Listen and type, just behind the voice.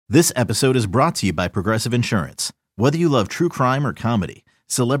This episode is brought to you by Progressive Insurance. Whether you love true crime or comedy,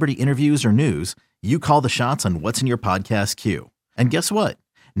 celebrity interviews or news, you call the shots on what's in your podcast queue. And guess what?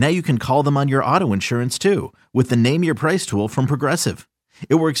 Now you can call them on your auto insurance too with the Name Your Price tool from Progressive.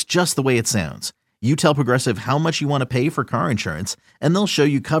 It works just the way it sounds. You tell Progressive how much you want to pay for car insurance, and they'll show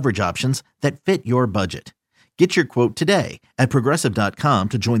you coverage options that fit your budget. Get your quote today at Progressive.com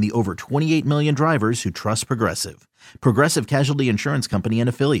to join the over 28 million drivers who trust Progressive. Progressive Casualty Insurance Company and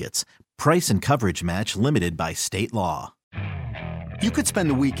Affiliates. Price and coverage match limited by state law. You could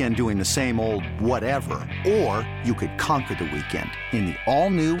spend the weekend doing the same old whatever, or you could conquer the weekend in the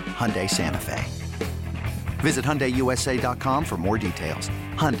all-new Hyundai Santa Fe. Visit HyundaiUSA.com for more details.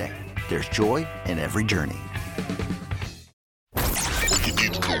 Hyundai, there's joy in every journey.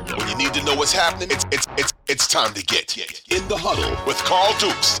 When you need to know what's happening, it's time to get in the huddle with Carl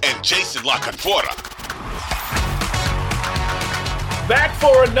Dukes and Jason La Canfora. Back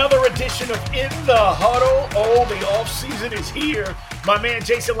for another edition of In the Huddle. Oh, the offseason is here. My man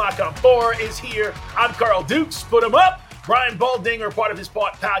Jason La Canfora is here. I'm Carl Dukes. Put him up. Brian Baldinger, part of his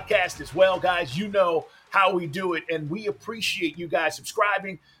podcast as well. Guys, you know how we do it, and we appreciate you guys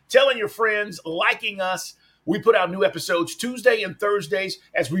subscribing, telling your friends, liking us. We put out new episodes Tuesday and Thursdays.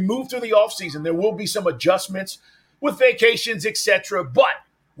 As we move through the offseason, there will be some adjustments with vacations, etc. But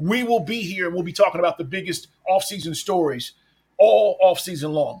we will be here, and we'll be talking about the biggest offseason stories all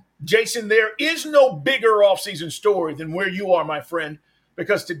offseason long. Jason, there is no bigger offseason story than where you are, my friend,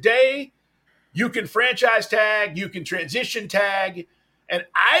 because today you can franchise tag, you can transition tag, and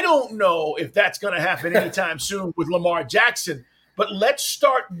I don't know if that's going to happen anytime soon with Lamar Jackson. But let's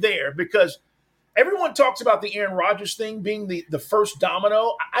start there because everyone talks about the Aaron Rodgers thing being the first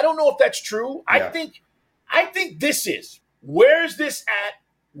domino. I don't know if that's true. Yeah. I think this is. Where's this at?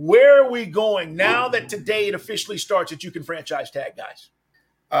 Where are we going now that today it officially starts that you can franchise tag guys?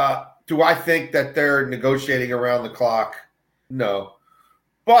 Do I think that they're negotiating around the clock? No.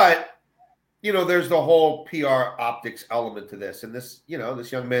 But, there's the whole PR optics element to this. And this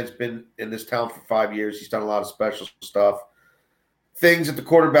young man's been in this town for 5 years. He's done a lot of special stuff. Things at the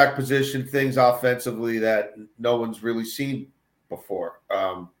quarterback position, things offensively that no one's really seen before.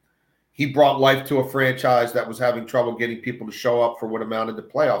 He brought life to a franchise that was having trouble getting people to show up for what amounted to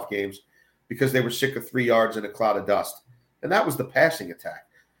playoff games because they were sick of 3 yards in a cloud of dust. And that was the passing attack.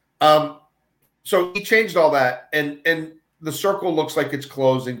 So he changed all that, and the circle looks like it's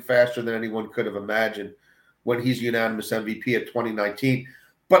closing faster than anyone could have imagined when he's unanimous MVP at 2019.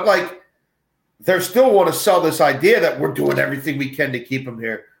 But, they still want to sell this idea that we're doing everything we can to keep him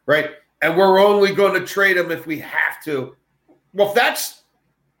here, right? And we're only going to trade him if we have to. Well, if that's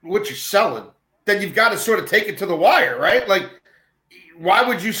what you're selling, then you've got to sort of take it to the wire, right? Why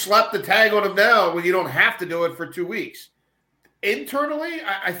would you slap the tag on him now when you don't have to do it for 2 weeks? Internally,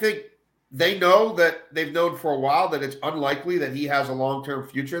 I think they know that they've known for a while that it's unlikely that he has a long-term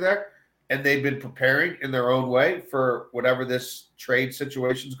future there, and they've been preparing in their own way for whatever this trade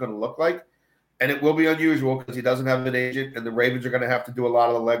situation is going to look like. And it will be unusual because he doesn't have an agent, and the Ravens are going to have to do a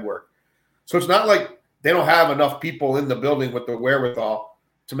lot of the legwork. So it's not like they don't have enough people in the building with the wherewithal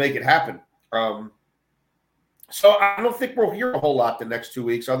to make it happen. So I don't think we'll hear a whole lot the next 2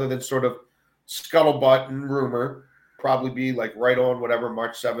 weeks other than sort of scuttlebutt and rumor. Probably be right on whatever,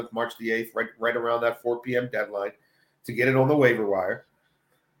 March 7th, March the 8th, right around that 4 p.m. deadline to get it on the waiver wire.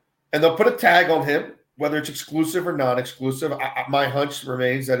 And they'll put a tag on him, whether it's exclusive or non-exclusive. My hunch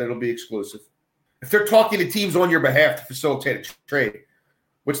remains that it'll be exclusive. If they're talking to teams on your behalf to facilitate a trade,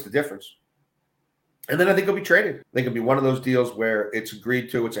 what's the difference? And then I think he'll be traded. I think it'll be one of those deals where it's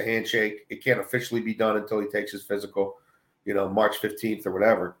agreed to, it's a handshake. It can't officially be done until he takes his physical, March 15th or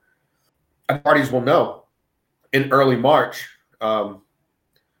whatever. And parties will know in early March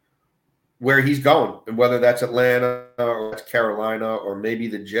where he's going, and whether that's Atlanta or that's Carolina or maybe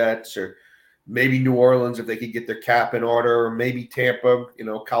the Jets or maybe New Orleans if they could get their cap in order, or maybe Tampa.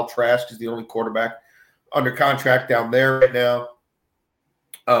 Kyle Trask is the only quarterback under contract down there right now.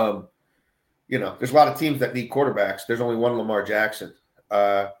 There's a lot of teams that need quarterbacks. There's only one Lamar Jackson.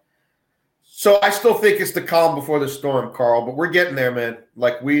 So I still think it's the calm before the storm, Carl, but we're getting there, man.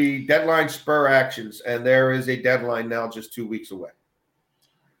 Deadline spur actions, and there is a deadline now just 2 weeks away.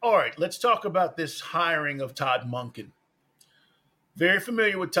 All right, let's talk about this hiring of Todd Monken. Very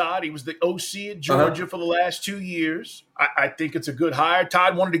familiar with Todd. He was the OC at Georgia for the last 2 years. I think it's a good hire.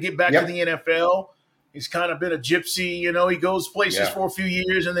 Todd wanted to get back to the NFL. He's kind of been a gypsy. He goes places for a few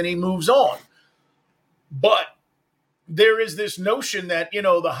years and then he moves on. But there is this notion that,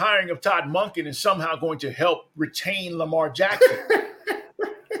 the hiring of Todd Monken is somehow going to help retain Lamar Jackson.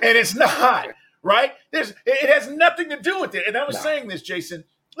 And it's not, right? It has nothing to do with it. And I was saying this, Jason.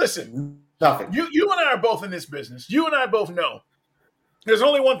 Listen, Nothing. You and I are both in this business. You and I both know there's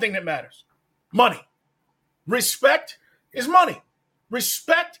only one thing that matters: money. Respect is money.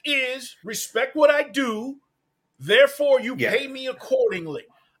 Respect what I do. Therefore, you pay me accordingly.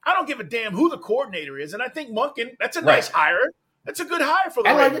 I don't give a damn who the coordinator is. And I think Monken, that's a nice hire. That's a good hire for the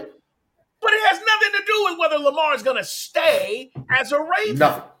Ravens. Like it. But it has nothing to do with whether Lamar is going to stay as a Raven.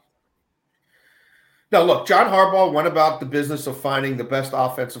 Nothing. No, look, John Harbaugh went about the business of finding the best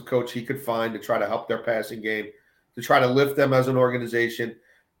offensive coach he could find to try to help their passing game, to try to lift them as an organization.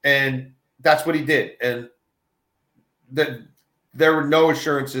 And that's what he did. And there were no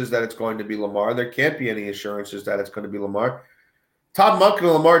assurances that it's going to be Lamar. There can't be any assurances that it's going to be Lamar. Todd Monken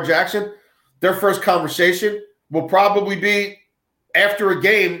and Lamar Jackson, their first conversation will probably be after a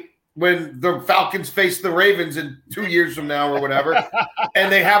game when the Falcons face the Ravens in 2 years from now or whatever,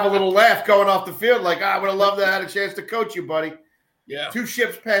 and they have a little laugh going off the field like, I would have loved to have had a chance to coach you, buddy. Yeah. 2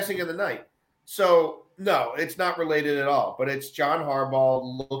 ships passing in the night. So, no, it's not related at all. But it's John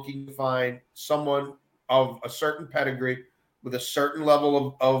Harbaugh looking to find someone of a certain pedigree with a certain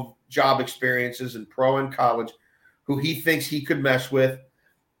level of job experiences in pro and college who he thinks he could mesh with,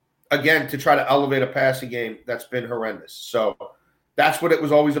 again, to try to elevate a passing game that's been horrendous. So that's what it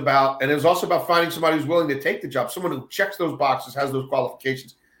was always about. And it was also about finding somebody who's willing to take the job, someone who checks those boxes, has those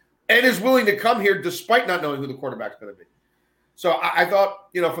qualifications, and is willing to come here despite not knowing who the quarterback's going to be. So I thought,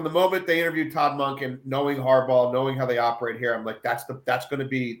 from the moment they interviewed Todd Monken, knowing Harbaugh, knowing how they operate here, I'm like, that's going to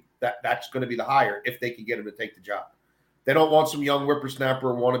be the hire if they can get him to take the job. They don't want some young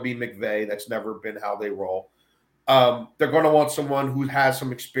whippersnapper wannabe McVay. That's never been how they roll. They're going to want someone who has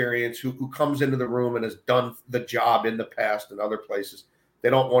some experience, who comes into the room and has done the job in the past in other places. They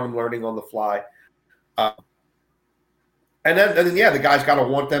don't want him learning on the fly. And then, the guy's got to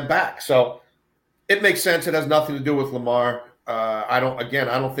want them back. So it makes sense. It has nothing to do with Lamar. I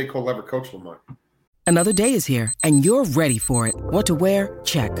don't think he'll ever coach Lamar. Another day is here, and you're ready for it. What to wear?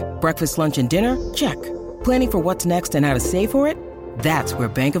 Check. Breakfast, lunch, and dinner? Check. Planning for what's next and how to save for it? That's where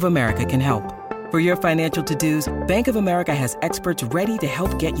Bank of America can help. For your financial to-dos, Bank of America has experts ready to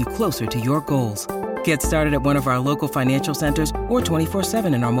help get you closer to your goals. Get started at one of our local financial centers or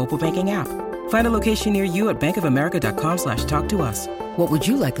 24/7 in our mobile banking app. Find a location near you at bankofamerica.com/talktous. What would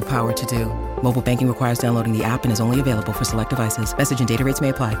you like the power to do? Mobile banking requires downloading the app and is only available for select devices. Message and data rates may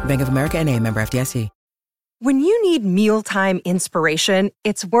apply. Bank of America N.A., member FDIC. When you need mealtime inspiration,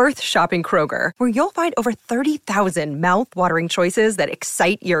 it's worth shopping Kroger, where you'll find over 30,000 mouth-watering choices that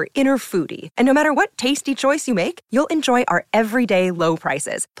excite your inner foodie. And no matter what tasty choice you make, you'll enjoy our everyday low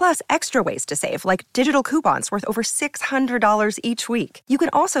prices, plus extra ways to save, like digital coupons worth over $600 each week. You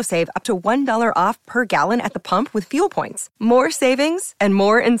can also save up to $1 off per gallon at the pump with fuel points. More savings and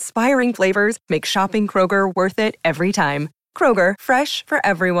more inspiring flavors make shopping Kroger worth it every time. Kroger, fresh for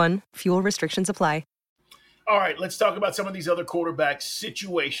everyone. Fuel restrictions apply. All right, let's talk about some of these other quarterback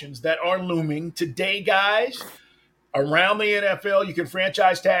situations that are looming today, guys. Around the NFL, you can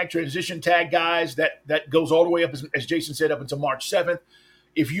franchise tag, transition tag guys. That goes all the way up, as Jason said, up until March 7th.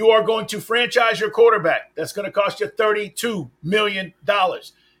 If you are going to franchise your quarterback, that's going to cost you $32 million.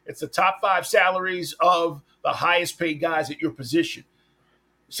 It's the top 5 salaries of the highest paid guys at your position.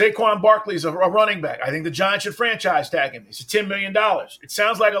 Saquon Barkley is a running back. I think the Giants should franchise tag him. It's $10 million. It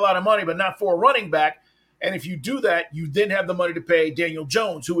sounds like a lot of money, but not for a running back. And if you do that, you then have the money to pay Daniel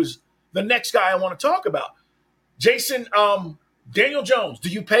Jones, who is the next guy I want to talk about. Jason, Daniel Jones, do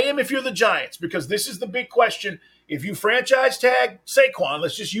you pay him if you're the Giants? Because this is the big question. If you franchise tag Saquon,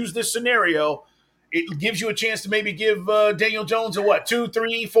 let's just use this scenario, it gives you a chance to maybe give Daniel Jones a 2,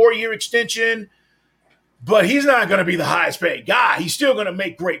 3, 4 year extension. But he's not going to be the highest paid guy. He's still going to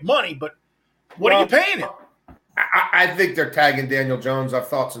make great money, but what are you paying him? I think they're tagging Daniel Jones. I've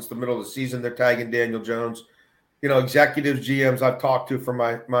thought since the middle of the season they're tagging Daniel Jones. Executives, GMs I've talked to for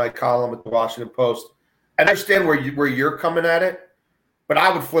my column at the Washington Post. I understand where you're coming at it, but I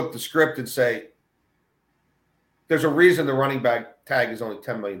would flip the script and say there's a reason the running back tag is only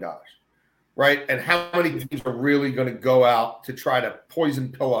 $10 million, right? And how many teams are really going to go out to try to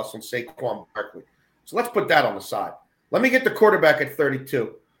poison pill us on Saquon Barkley? So let's put that on the side. Let me get the quarterback at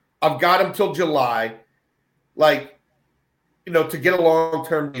 32. I've got him till July. To get a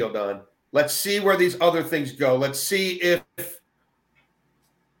long-term deal done. Let's see where these other things go. Let's see if,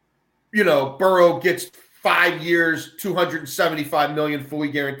 Burrow gets 5 years, $275 million fully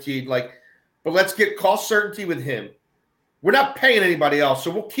guaranteed. But let's get cost certainty with him. We're not paying anybody else, so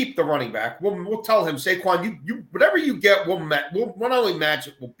we'll keep the running back. We'll tell him, Saquon, you whatever you get, we'll not only match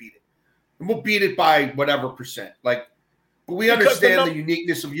it, we'll beat it. And we'll beat it by whatever percent. But we understand the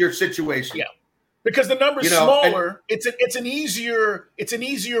uniqueness of your situation. Yeah. Because the number's smaller, it's an easier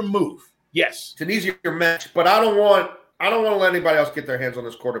move. Yes. It's an easier match, but I don't want to let anybody else get their hands on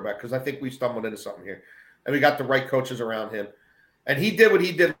this quarterback because I think we stumbled into something here. And we got the right coaches around him. And he did what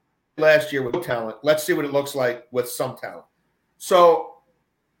he did last year with no talent. Let's see what it looks like with some talent. So,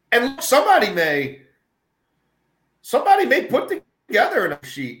 and somebody may put together a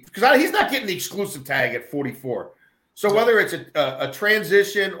sheet because he's not getting the exclusive tag at 44. So whether it's a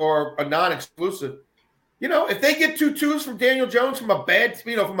transition or a non-exclusive, if they get 2 twos from Daniel Jones from a bad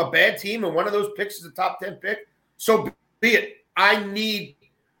team and one of those picks is a top 10 pick, so be it. I need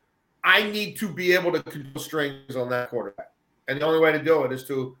to be able to control strings on that quarterback. And the only way to do it is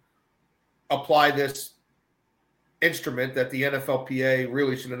to apply this instrument that the NFLPA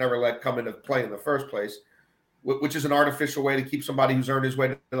really should have never let come into play in the first place, which is an artificial way to keep somebody who's earned his way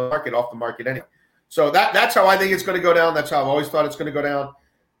to the market off the market anyway. So that's how I think it's going to go down. That's how I've always thought it's going to go down.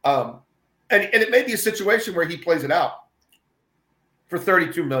 And it may be a situation where he plays it out for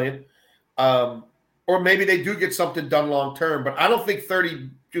 $32 million. Or maybe they do get something done long term, but I don't think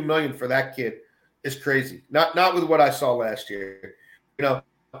 $32 million for that kid is crazy. Not with what I saw last year. And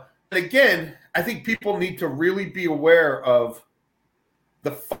again, I think people need to really be aware of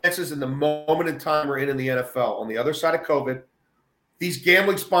the finances and the moment in time we're in the NFL. On the other side of COVID, these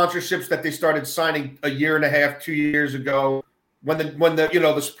gambling sponsorships that they started signing a year and a half, 2 years ago, when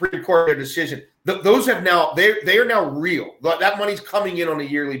the Supreme Court made a decision, those have now they are now real. That money's coming in on a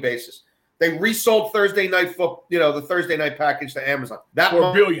yearly basis. They resold Thursday night football, the Thursday night package to Amazon. That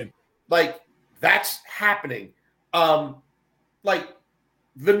 $4 billion. Like that's happening. Like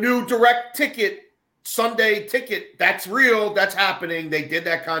the new direct ticket, Sunday ticket, that's real. That's happening. They did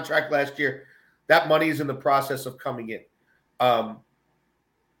that contract last year. That money is in the process of coming in.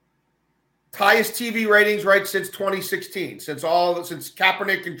 Highest TV ratings, right, since 2016, since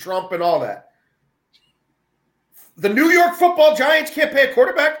Kaepernick and Trump and all that. The New York Football Giants can't pay a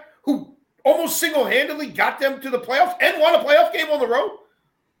quarterback who almost single-handedly got them to the playoffs and won a playoff game on the road.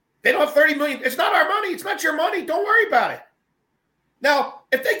 They don't have $30 million. It's not our money. It's not your money. Don't worry about it. Now,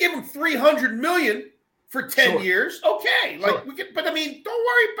 if they give him $300 million for 10 years, okay. But don't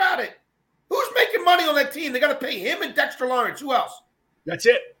worry about it. Who's making money on that team? They got to pay him and Dexter Lawrence. Who else? That's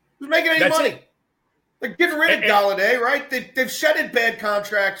it. Who's making any money? They're getting rid of Galladay, right? They've shedded bad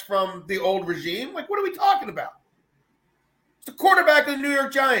contracts from the old regime. Like, what are we talking about? It's the quarterback of the New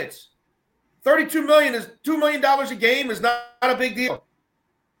York Giants. $32 million is $2 million a game is not a big deal.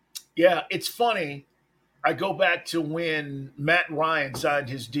 Yeah, it's funny. I go back to when Matt Ryan signed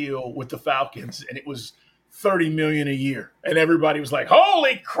his deal with the Falcons, and it was $30 million a year, and everybody was like,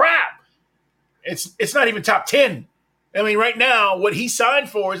 "Holy crap!" It's not even top 10. I mean, right now, what he signed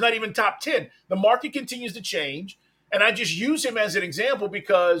for is not even top 10. The market continues to change, and I just use him as an example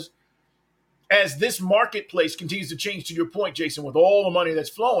because as this marketplace continues to change, to your point, Jason, with all the money that's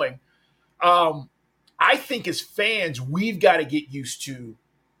flowing, I think as fans, we've got to get used to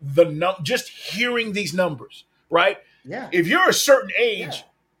just hearing these numbers, right? Yeah. If you're a certain age,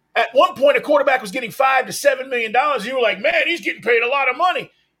 at one point a quarterback was getting $5 to $7 million. You were like, man, he's getting paid a lot of money.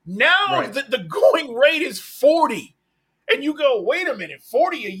 Now the going rate is 40. And you go, wait a minute,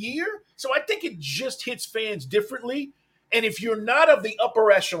 40 a year? So I think it just hits fans differently. And if you're not of the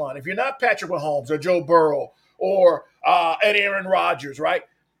upper echelon, if you're not Patrick Mahomes or Joe Burrow or and Aaron Rodgers, right?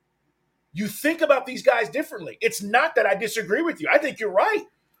 You think about these guys differently. It's not that I disagree with you. I think you're right.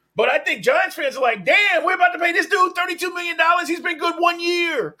 But I think Giants fans are like, damn, we're about to pay this dude $32 million. He's been good 1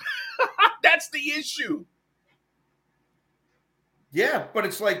 year. That's the issue. Yeah, but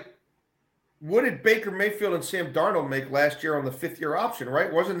it's like, what did Baker Mayfield and Sam Darnold make last year on the fifth-year option,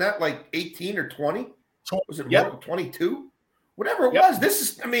 right? Wasn't that like 18 or 20? Was it more than 22? Whatever it was. This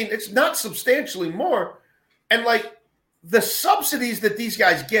is, it's not substantially more. And like the subsidies that these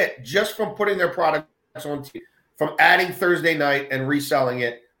guys get just from putting their products on TV, from adding Thursday night and reselling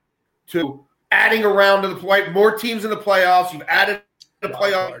it to adding around to the play, more teams in the playoffs. You've added the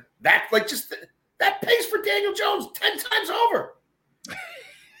playoff. That pays for Daniel Jones 10 times over.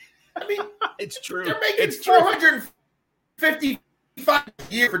 It's true. They're making $455 a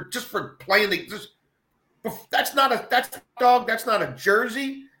year for playing that's not a dog. That's not a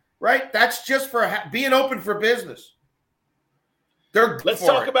jersey, right? That's just for being open for business. Let's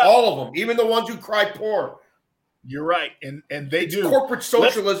talk about all of them, even the ones who cry poor. You're right, and it's do corporate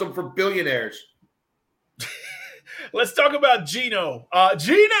socialism for billionaires. Let's talk about Geno.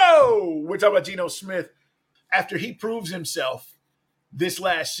 We're talking about Geno Smith after he proves himself this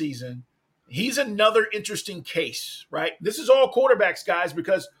last season. He's another interesting case, right? This is all quarterbacks, guys,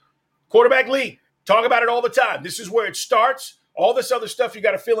 because quarterback league, talk about it all the time. This is where it starts. All this other stuff, you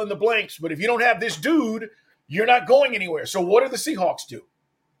got to fill in the blanks. But if you don't have this dude, you're not going anywhere. So what do the Seahawks do?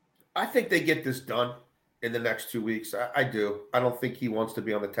 I think they get this done in the next 2 weeks. I do. I don't think he wants to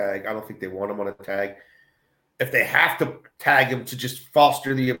be on the tag. I don't think they want him on a tag. If they have to tag him to just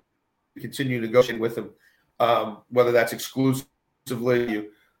foster the continue negotiating with him, whether that's exclusively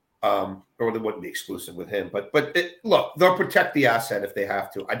or they wouldn't be exclusive with him. But look, they'll protect the asset if they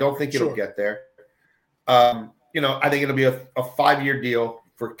have to. I don't think it'll get there. I think it'll be a 5-year deal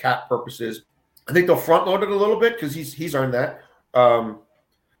for cap purposes. I think they'll front load it a little bit because he's earned that.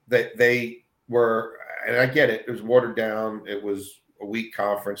 They were, and I get it. It was watered down. It was a weak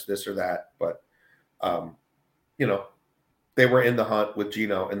conference, this or that. But they were in the hunt with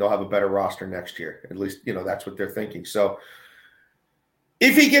Geno, and they'll have a better roster next year. At least that's what they're thinking. So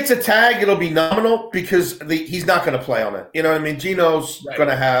if he gets a tag, it'll be nominal because he's not going to play on it. You know what I mean? Geno's going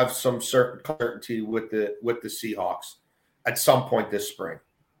to have some certainty with the Seahawks at some point this spring.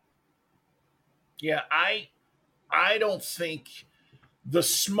 Yeah, I don't think the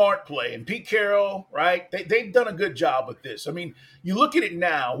smart play, and Pete Carroll, right? They've done a good job with this. I mean, you look at it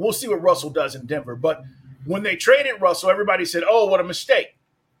now. We'll see what Russell does in Denver. But when they traded Russell, everybody said, "Oh, what a mistake."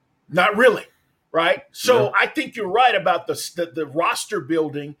 Not really. Right? So I think you're right about the roster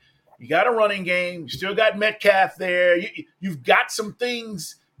building. You got a running game. You still got Metcalf there. You've got some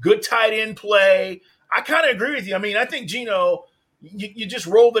things, good tight end play. I kind of agree with you. I mean, I think Geno, you just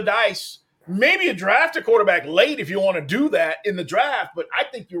roll the dice. Maybe you draft a quarterback late if you want to do that in the draft, but I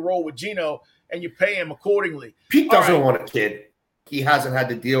think you roll with Geno and you pay him accordingly. Pete doesn't want a kid. He hasn't had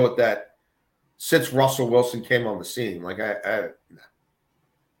to deal with that since Russell Wilson came on the scene. Like I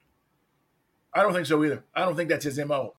don't think so either. I don't think that's his MO.